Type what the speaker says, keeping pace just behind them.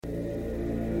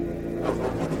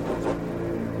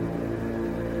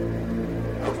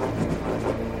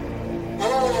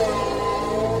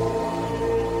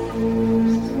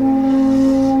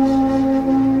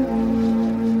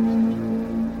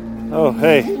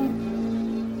hey,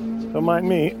 don't mind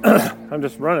me. I'm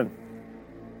just running.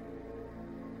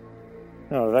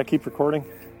 Oh, did I keep recording?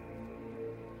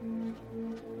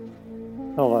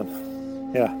 Hold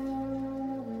on.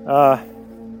 Yeah.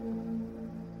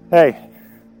 Hey,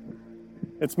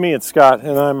 it's me, it's Scott,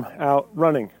 and I'm out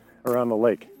running around the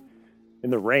lake in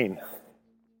the rain,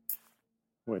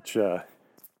 which, I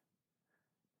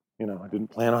didn't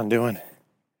plan on doing.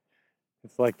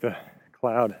 It's like the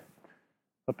cloud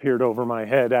appeared over my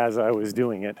head as I was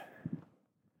doing it,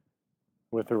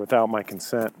 with or without my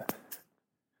consent.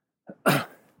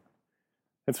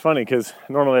 It's funny because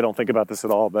normally I don't think about this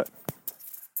at all, but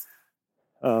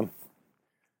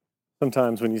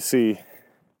sometimes when you see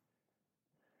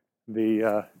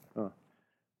the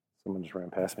someone just ran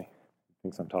past me,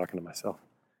 thinks I'm talking to myself.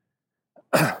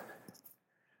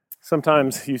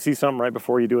 Sometimes you see something right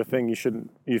before you do a thing you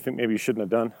think maybe you shouldn't have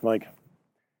done, like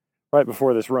right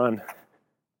before this run.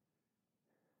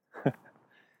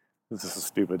 This is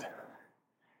stupid.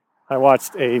 I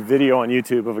watched a video on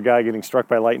YouTube of a guy getting struck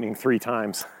by lightning 3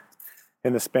 times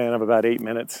in the span of about 8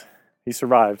 minutes. He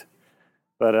survived,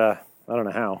 but I don't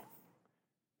know how.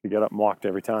 He got up and walked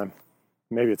every time.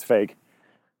 Maybe it's fake.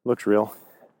 Looks real.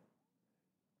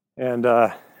 And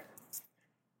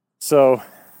so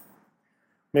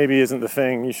maybe isn't the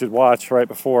thing you should watch right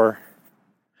before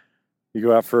you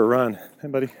go out for a run. Hey,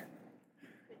 buddy.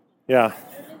 Yeah.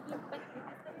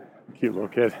 Cute little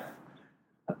kid.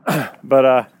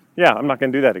 But yeah, I'm not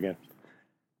going to do that again.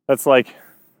 That's like,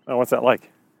 what's that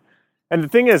like? And the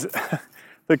thing is,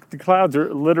 the clouds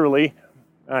are literally,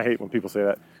 I hate when people say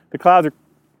that. The clouds are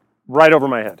right over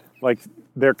my head. Like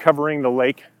they're covering the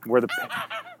lake where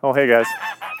oh, hey guys.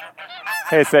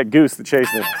 Hey, it's that goose that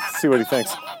chased me. Let's see what he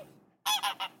thinks.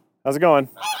 How's it going?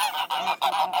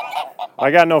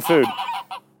 I got no food.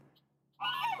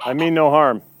 I mean no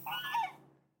harm.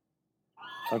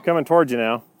 I'm coming towards you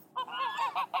now.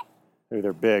 Ooh,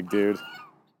 they're big, dude.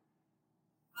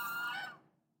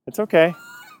 It's okay.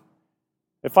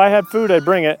 If I had food, I'd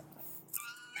bring it.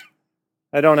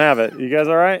 I don't have it. You guys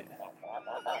all right?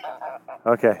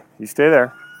 Okay, you stay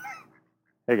there.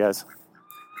 Hey, guys.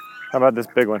 How about this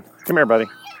big one? Come here, buddy.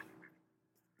 Come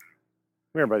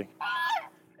here, buddy.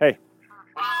 Hey.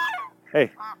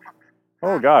 Hey.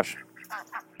 Oh, gosh.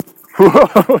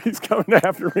 Whoa, he's coming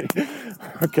after me.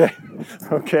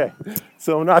 Okay.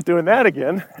 So I'm not doing that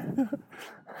again.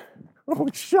 Oh,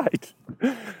 shite.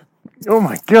 Oh,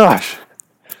 my gosh.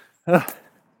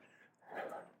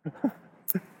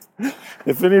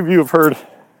 If any of you have heard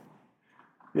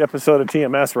the episode of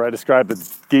TMS where I described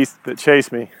the geese that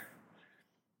chased me,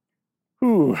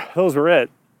 those were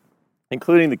it,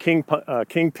 including the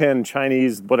kingpin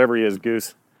Chinese, whatever he is,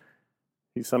 goose.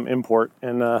 He's some import,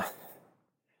 and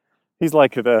he's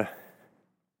like the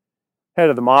head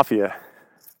of the mafia,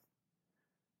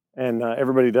 and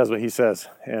everybody does what he says.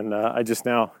 And I just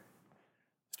now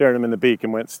stared him in the beak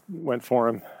and went for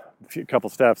him a couple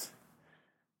steps,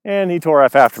 and he tore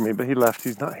off after me, but he left.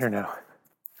 He's not here now.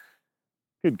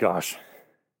 Good gosh.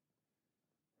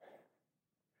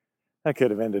 That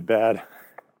could have ended bad.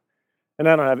 And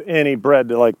I don't have any bread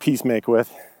to like peacemake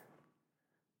with.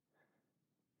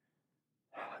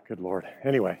 Good Lord.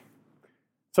 Anyway.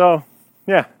 So,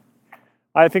 yeah.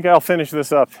 I think I'll finish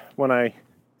this up when I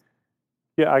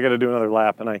got to do another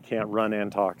lap and I can't run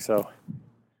and talk. So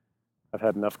I've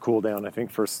had enough cool down, I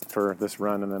think, for this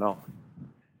run, and then I'll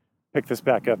pick this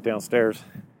back up downstairs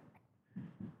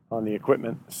on the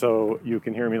equipment so you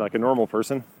can hear me like a normal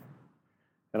person,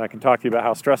 and I can talk to you about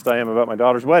how stressed I am about my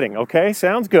daughter's wedding. Okay,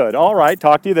 sounds good. All right,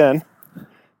 talk to you then.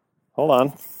 Hold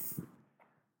on.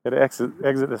 Gotta exit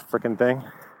this frickin' thing.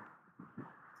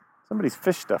 Somebody's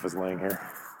fish stuff is laying here.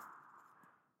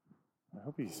 I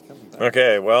hope he's coming back.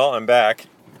 Okay, well, I'm back.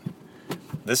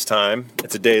 This time,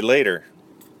 it's a day later.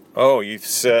 Oh, I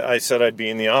said I'd be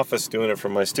in the office doing it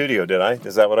from my studio, did I?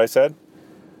 Is that what I said?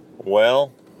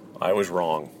 Well, I was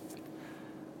wrong.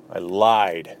 I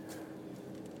lied.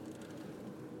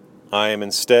 I am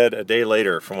instead a day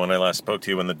later from when I last spoke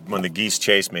to you when the geese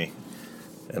chased me.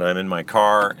 And I'm in my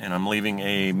car and I'm leaving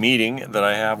a meeting that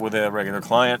I have with a regular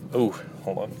client. Oh,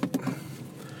 hold on.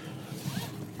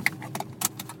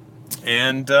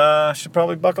 And should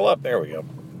probably buckle up. There we go.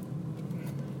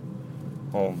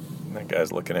 Oh, that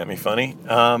guy's looking at me funny.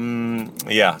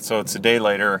 Yeah, so it's a day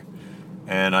later,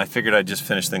 and I figured I'd just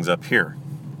finish things up here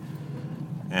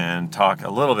and talk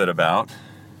a little bit about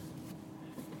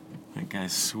that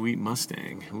guy's sweet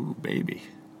Mustang. Ooh, baby.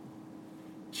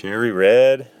 Cherry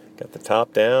red. Got the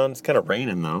top down. It's kind of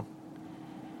raining, though.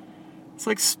 It's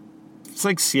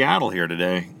like Seattle here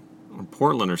today, or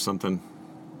Portland or something.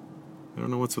 I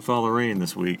don't know what's with all the rain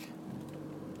this week.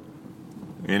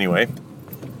 Anyway.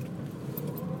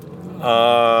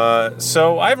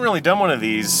 So I haven't really done one of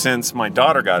these since my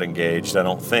daughter got engaged, I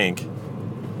don't think.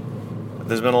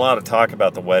 There's been a lot of talk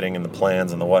about the wedding and the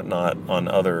plans and the whatnot on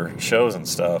other shows and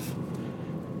stuff.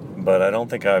 But I don't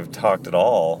think I've talked at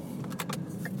all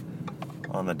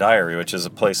on the diary, which is a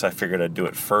place I figured I'd do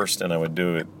it first, and I would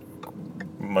do it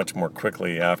much more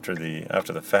quickly after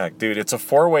the fact. Dude, it's a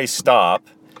 4-way stop.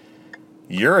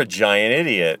 You're a giant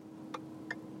idiot.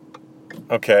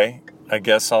 Okay, I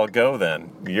guess I'll go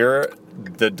then. You're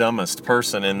the dumbest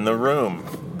person in the room.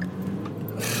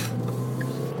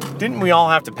 Didn't we all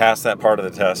have to pass that part of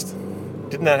the test?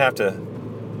 Didn't that have to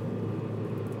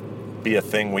be a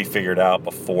thing we figured out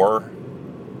before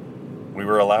we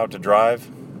were allowed to drive?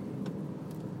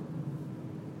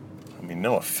 I mean,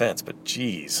 no offense, but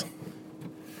geez.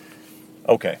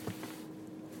 Okay,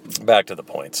 back to the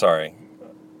point. Sorry.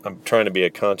 I'm trying to be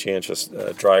a conscientious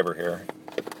driver here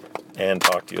and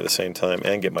talk to you at the same time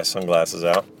and get my sunglasses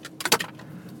out.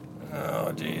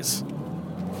 Oh, geez.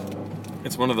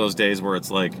 It's one of those days where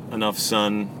it's like enough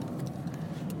sun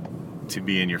to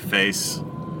be in your face,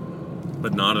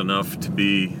 but not enough to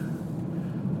be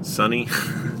sunny.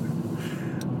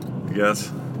 I guess.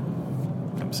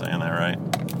 I'm saying that right.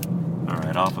 All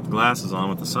right, off with the glasses, on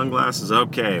with the sunglasses.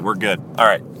 Okay, we're good. All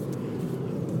right.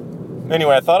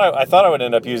 Anyway, I thought I would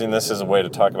end up using this as a way to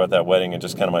talk about that wedding and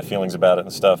just kind of my feelings about it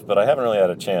and stuff, but I haven't really had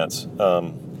a chance.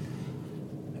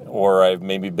 Or I've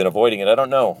maybe been avoiding it. I don't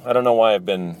know. I don't know why I've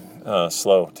been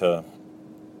slow to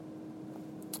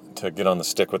get on the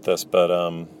stick with this, but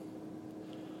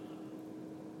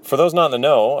for those not in the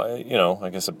know, I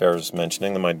guess it bears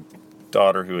mentioning that my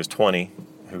daughter, who is 20,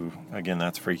 who, again,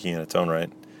 that's freaky in its own right,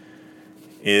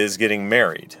 is getting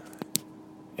married.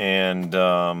 And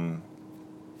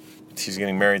she's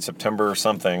getting married September or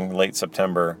something, late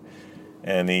September.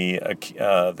 And the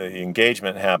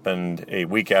engagement happened a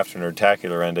week after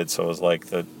Nerdtacular ended, so it was like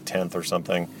the 10th or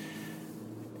something.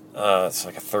 It's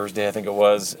like a Thursday, I think it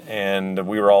was, and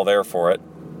we were all there for it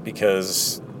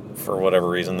because, for whatever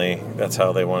reason, that's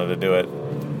how they wanted to do it,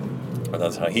 or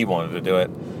that's how he wanted to do it,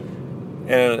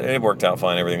 and it worked out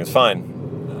fine. Everything was fine.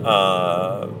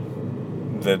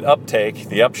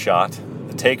 The upshot,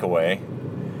 the takeaway,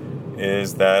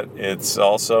 is that it's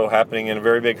also happening in a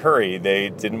very big hurry. They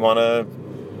didn't want to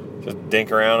just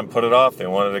dink around and put it off. They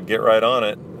wanted to get right on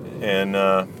it. And,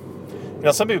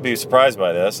 some people would be surprised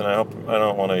by this, and I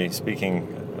don't want to be speaking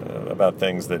about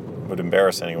things that would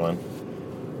embarrass anyone.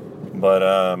 But,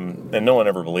 and no one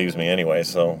ever believes me anyway,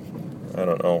 so I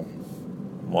don't know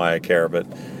why I care. But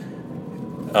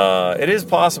it is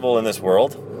possible in this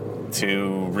world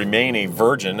to remain a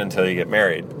virgin until you get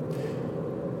married.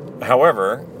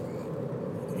 However,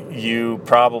 you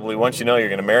probably, once you know you're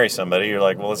going to marry somebody, you're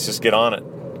like, well, let's just get on it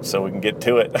so we can get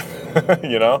to it,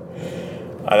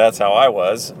 That's how I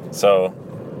was. So,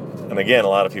 and again, a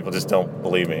lot of people just don't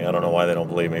believe me. I don't know why they don't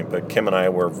believe me, but Kim and I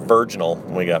were virginal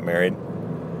when we got married.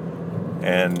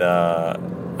 And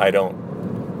I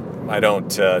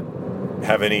don't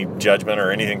have any judgment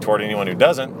or anything toward anyone who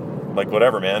doesn't. Like,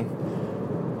 whatever, man.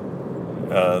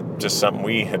 Just something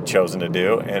we had chosen to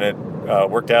do, and it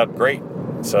worked out great.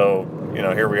 So,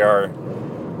 here we are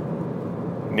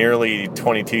nearly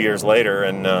 22 years later,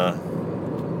 and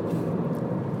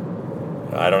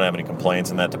I don't have any complaints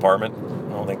in that department.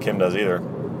 I don't think Kim does either.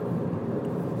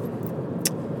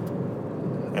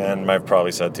 And I've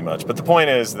probably said too much. But the point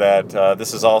is that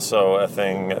this is also a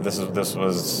thing. This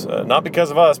was not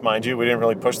because of us, mind you. We didn't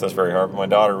really push this very hard, but my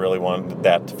daughter really wanted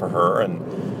that for her,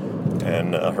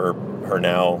 and her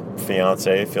now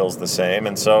fiance feels the same.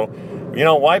 And so,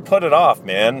 why put it off,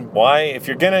 man? Why, if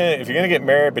you're gonna get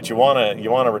married, but you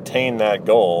wanna retain that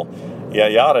goal, you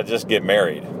ought to just get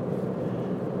married.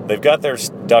 They've got their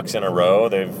ducks in a row.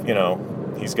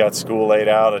 He's got school laid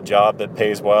out, a job that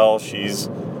pays well. He's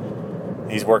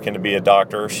working to be a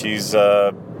doctor. She's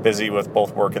busy with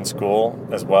both work and school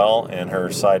as well, and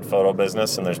her side photo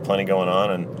business. And there's plenty going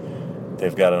on. And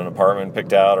they've got an apartment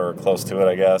picked out, or close to it,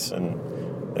 I guess. And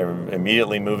they're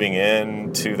immediately moving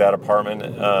into that apartment.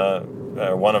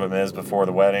 One of them is before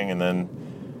the wedding, and then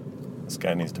this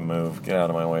guy needs to move. Get out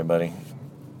of my way, buddy.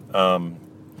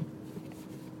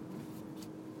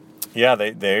 Yeah,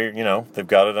 they've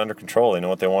got it under control. They know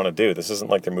what they want to do. This isn't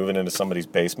like they're moving into somebody's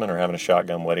basement or having a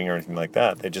shotgun wedding or anything like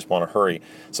that. They just want to hurry.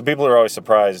 So people are always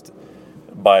surprised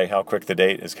by how quick the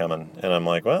date is coming. And I'm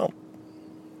like, well,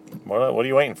 what are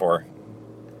you waiting for?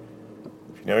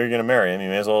 If you know you're going to marry him, you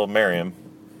may as well marry him.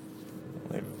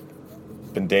 They've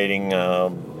been dating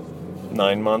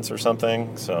 9 months or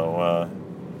something. So,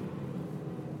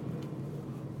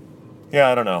 yeah,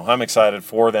 I don't know. I'm excited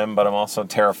for them, but I'm also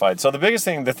terrified. So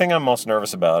the thing I'm most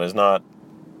nervous about is not,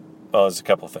 well, there's a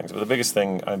couple of things, but the biggest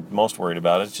thing I'm most worried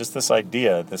about is just this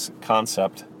idea, this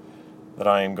concept that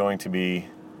I am going to be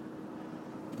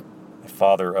the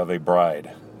father of a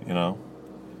bride, you know?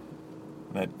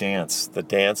 That dance, the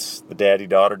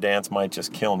daddy-daughter dance might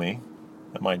just kill me.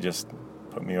 It might just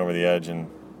put me over the edge and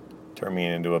turn me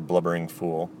into a blubbering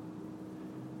fool.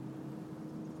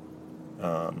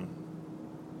 I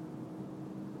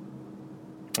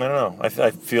don't know.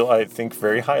 I think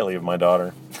very highly of my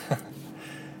daughter.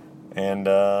 And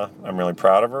I'm really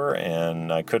proud of her,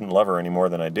 and I couldn't love her any more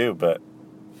than I do, but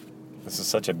this is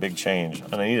such a big change.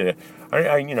 And I need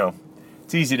to,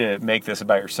 it's easy to make this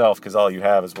about yourself because all you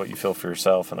have is what you feel for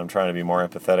yourself, and I'm trying to be more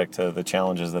empathetic to the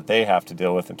challenges that they have to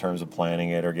deal with in terms of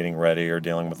planning it or getting ready or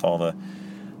dealing with all the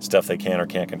stuff they can or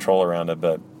can't control around it,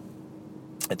 but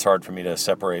it's hard for me to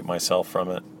separate myself from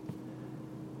it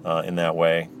in that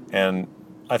way. And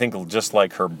I think just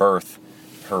like her birth,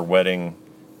 her wedding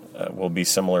will be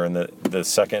similar, and the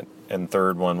second and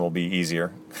third one will be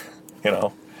easier,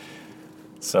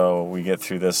 So we get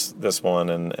through this one,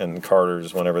 and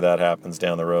Carter's, whenever that happens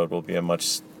down the road, will be a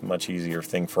much, much easier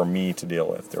thing for me to deal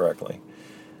with directly.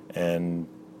 And,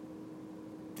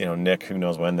 Nick, who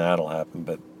knows when that'll happen,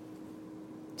 but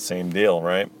same deal,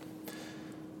 right?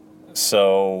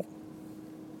 So,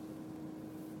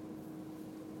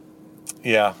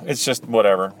 yeah, it's just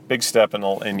whatever. Big step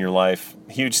in your life.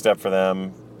 Huge step for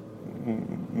them.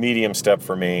 Medium step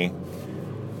for me.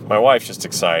 My wife's just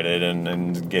excited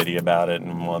and giddy about it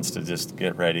and wants to just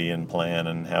get ready and plan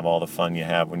and have all the fun you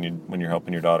have when you're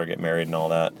helping your daughter get married and all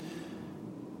that.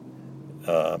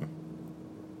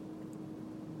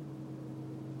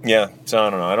 Yeah, so I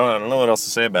don't know. I don't know what else to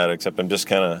say about it except I'm just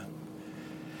kind of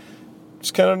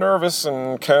nervous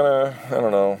and kind of, I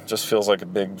don't know, just feels like a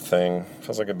big thing.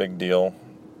 Feels like a big deal.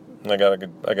 And I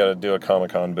gotta do a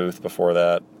Comic-Con booth before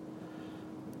that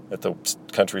at the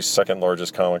country's second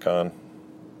largest Comic-Con,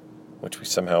 which we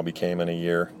somehow became in a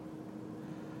year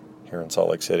here in Salt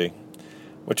Lake City,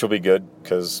 which will be good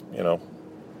because,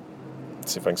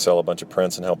 see if I can sell a bunch of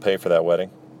prints and help pay for that wedding.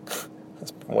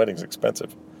 This wedding's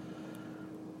expensive.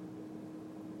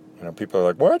 People are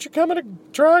like, why aren't you coming to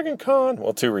Dragon Con?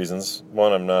 Well, two reasons.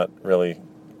 One, I'm not really...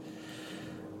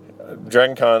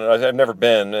 Dragon Con, I've never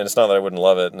been, and it's not that I wouldn't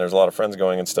love it, and there's a lot of friends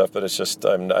going and stuff, but it's just,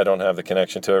 I don't have the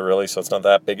connection to it really, so it's not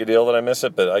that big a deal that I miss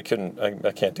it, but I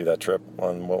can't do that trip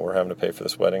on what we're having to pay for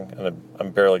this wedding, and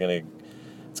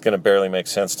it's going to barely make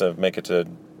sense to make it to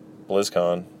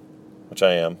BlizzCon, which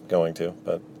I am going to,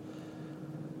 but...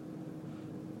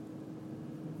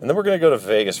 And then we're going to go to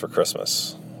Vegas for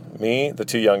Christmas. Me, the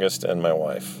two youngest, and my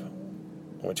wife,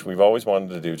 which we've always wanted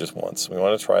to do just once. We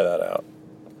want to try that out.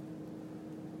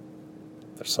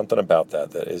 There's something about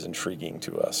that is intriguing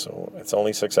to us. So it's only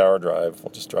a 6-hour drive.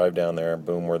 We'll just drive down there, and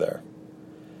boom, we're there.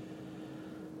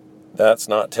 That's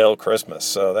not till Christmas,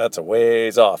 so that's a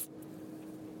ways off.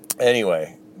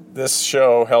 Anyway, this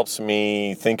show helps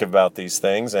me think about these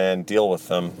things and deal with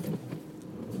them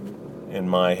in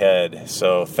my head.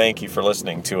 So thank you for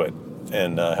listening to it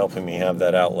and helping me have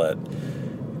that outlet.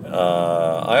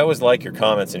 I always like your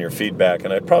comments and your feedback,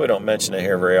 and I probably don't mention it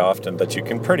here very often, but you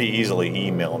can pretty easily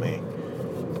email me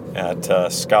at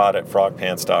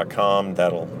scott@frogpants.com.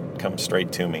 That'll come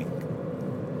straight to me.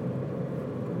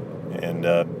 And,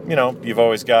 you've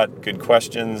always got good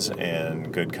questions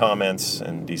and good comments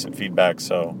and decent feedback,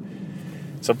 so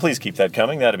please keep that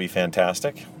coming. That'd be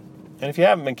fantastic. And if you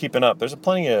haven't been keeping up, there's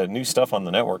plenty of new stuff on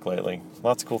the network lately.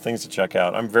 Lots of cool things to check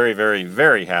out. I'm very, very,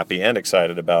 very happy and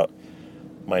excited about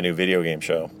my new video game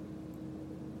show.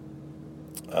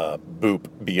 Boop,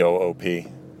 B-O-O-P.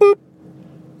 Boop.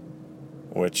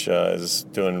 Which is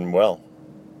doing well.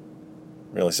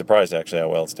 Really surprised, actually, how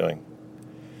well it's doing.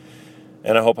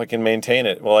 And I hope I can maintain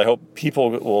it. Well, I hope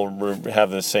people will have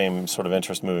the same sort of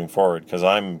interest moving forward, because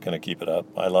I'm going to keep it up.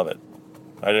 I love it.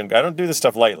 I don't do this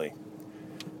stuff lightly.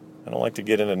 I don't like to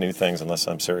get into new things unless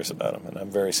I'm serious about them, and I'm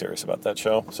very serious about that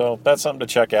show. So that's something to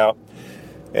check out.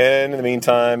 And in the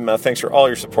meantime, thanks for all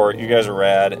your support. You guys are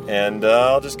rad. And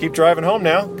I'll just keep driving home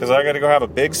now because I got to go have a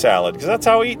big salad because that's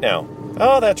how I eat now.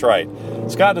 Oh, that's right.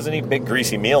 Scott doesn't eat big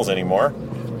greasy meals anymore.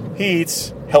 He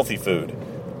eats healthy food.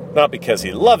 Not because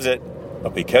he loves it,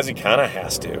 but because he kind of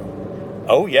has to.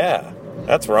 Oh, yeah.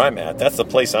 That's where I'm at. That's the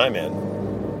place I'm in.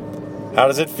 How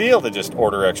does it feel to just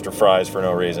order extra fries for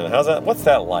no reason? What's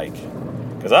that like?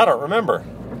 Because I don't remember.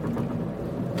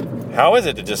 How is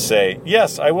it to just say,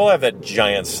 yes, I will have that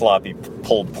giant sloppy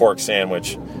pulled pork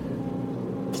sandwich.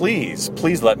 Please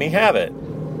let me have it.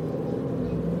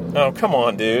 Oh, come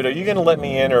on, dude. Are you going to let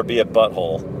me in or be a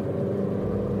butthole?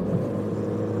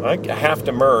 I have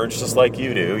to merge just like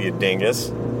you do, you dingus.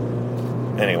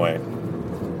 Anyway.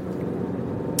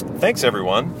 Thanks,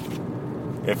 everyone.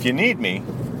 If you need me,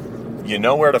 you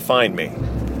know where to find me.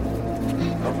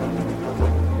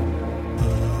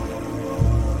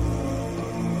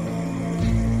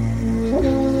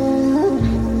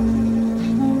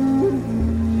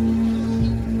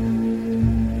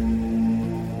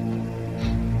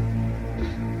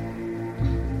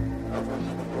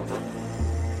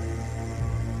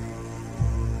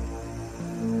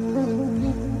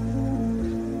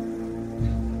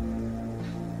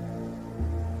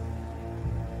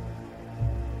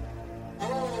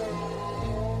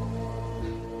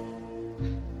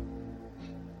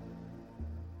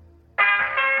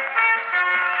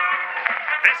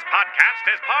 This podcast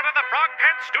is part of the Frog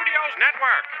Pants Studios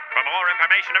Network. For more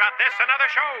information about this and other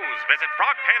shows, visit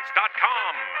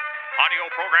frogpants.com. Audio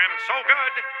program so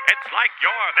good, it's like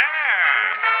you're there.